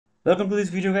Welcome to this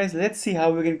video, guys. Let's see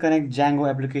how we can connect Django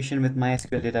application with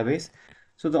MySQL database.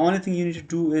 So the only thing you need to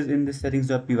do is in the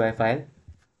settings.py file.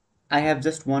 I have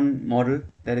just one model,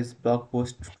 that is blog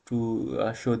post,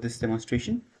 to show this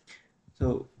demonstration.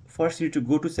 So first you need to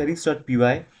go to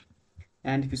settings.py,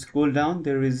 and if you scroll down,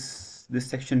 there is this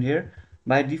section here.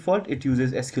 By default it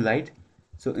uses SQLite.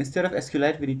 So instead of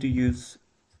SQLite we need to use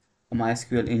a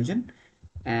MySQL engine,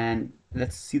 and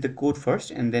let's see the code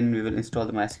first and then we will install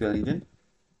the MySQL engine.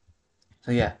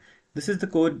 So yeah, this is the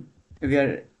code. We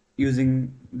are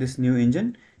using this new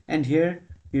engine, and here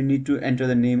you need to enter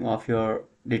the name of your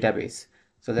database.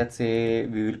 So let's say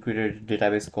we will create a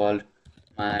database called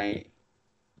mytestdb.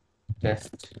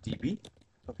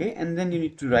 Okay, and then you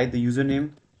need to write the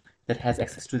username that has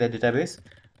access to that database.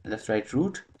 Let's write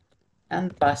root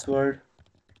and password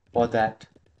for that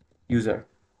user.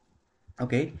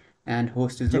 Okay, and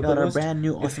host is Check out our localhost. brand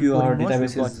new If awesome your coding merch.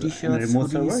 database We've got is in a t-shirts,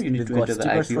 remote server, hoodies, you need we've to got enter the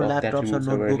stickers IP for of that laptops or remote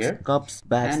server notebooks, here. cups,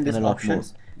 bags, And and this a lot more.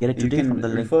 options, Get it you today from can the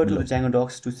link refer to below. the Django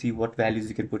docs to see what values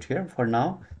you can put here. For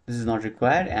now, this is not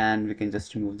required, and we can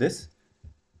just remove this.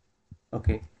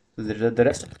 Okay, so the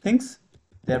rest of the things,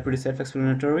 they are pretty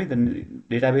self-explanatory. The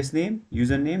database name,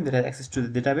 username that has access to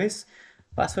the database,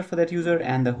 password for that user,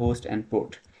 and the host and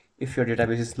port. If your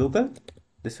database is local,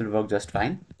 this will work just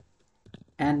fine.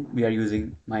 And we are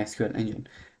using MySQL engine.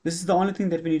 This is the only thing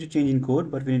that we need to change in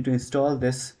code, but we need to install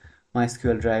this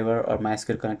MySQL driver or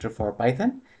MySQL connector for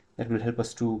Python that will help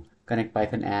us to connect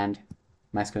Python and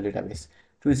MySQL database.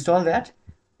 To install that,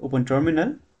 open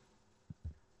terminal,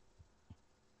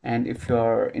 and if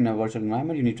you're in a virtual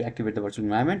environment, you need to activate the virtual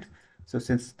environment. So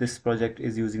since this project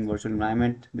is using virtual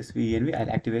environment, this venv, I'll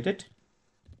activate it.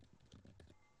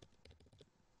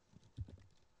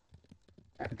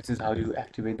 And this is how you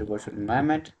activate the virtual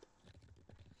environment.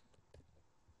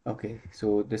 Okay,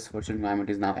 so this virtual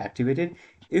environment is now activated.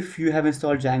 If you have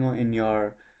installed Django in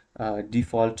your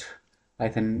default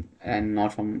Python and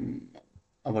not from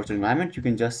a virtual environment, you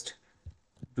can just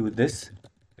do this: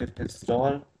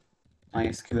 install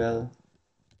MySQL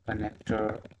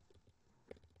connector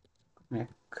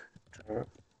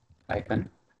Python,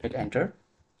 hit enter.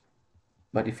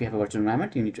 But if you have a virtual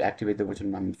environment, you need to activate the virtual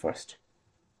environment first.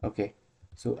 Okay,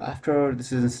 so after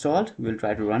this is installed, we'll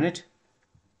try to run it.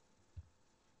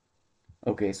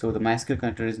 Okay, so the MySQL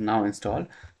connector is now installed.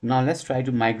 Now let's try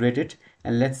to migrate it,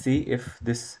 and let's see if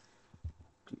this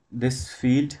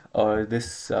field or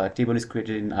this table is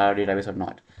created in our database or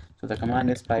not. So the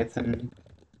command is python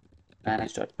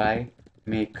manage.py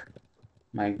make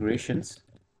migrations.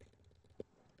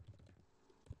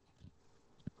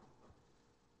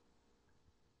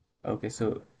 Okay,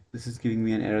 so this is giving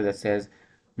me an error that says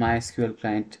MySQL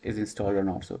client is installed or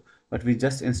not. So, but we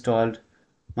just installed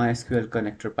MySQL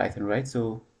connector Python, right?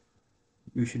 So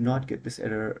you should not get this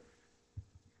error.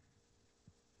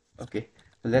 Okay,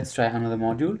 so let's try another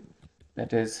module,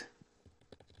 that is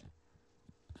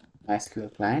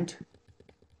MySQL client.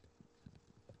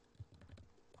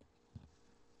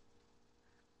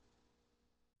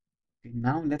 Okay,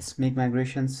 now let's make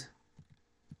migrations.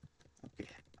 Okay,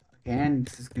 again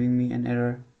this is giving me an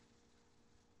error.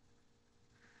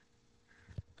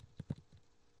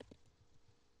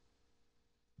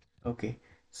 Okay,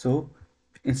 so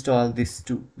install this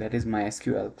too, that is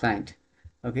MySQL client.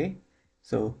 Okay,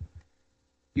 so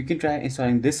you can try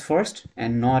installing this first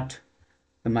and not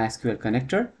the MySQL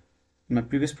connector. In my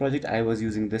previous project I was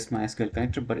using this MySQL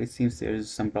connector, but it seems there is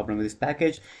some problem with this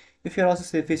package. If you're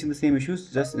also facing the same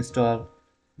issues, just install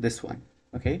this one.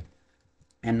 Okay,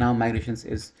 and now migrations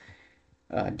is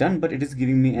done, but it is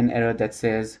giving me an error that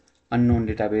says unknown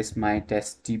database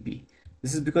mytestdb.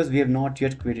 This is because we have not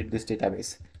yet created this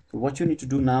database. So what you need to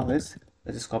do now is,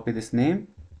 let's just copy this name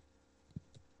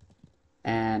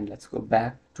and let's go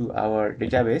back to our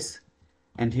database,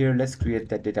 and here let's create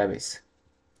that database.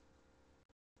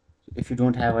 If you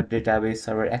don't have a database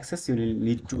server access, you will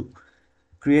need to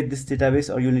create this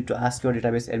database, or you need to ask your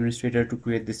database administrator to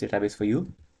create this database for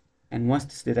you. And once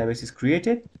this database is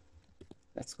created,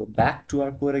 let's go back to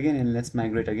our code again and let's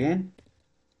migrate again,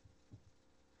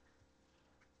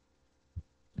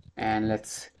 and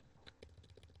let's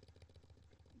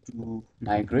do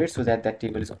migrate so that that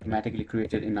table is automatically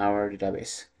created in our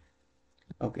database.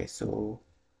 Okay, so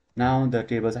now the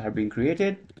tables are being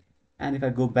created, and if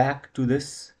I go back to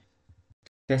this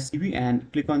testdb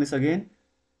and click on this again,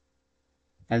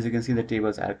 as you can see the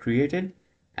tables are created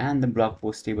and the blog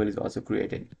post table is also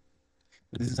created.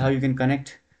 This is how you can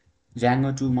connect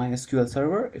Django to MySQL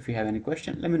server. If you have any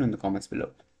question, let me know in the comments below.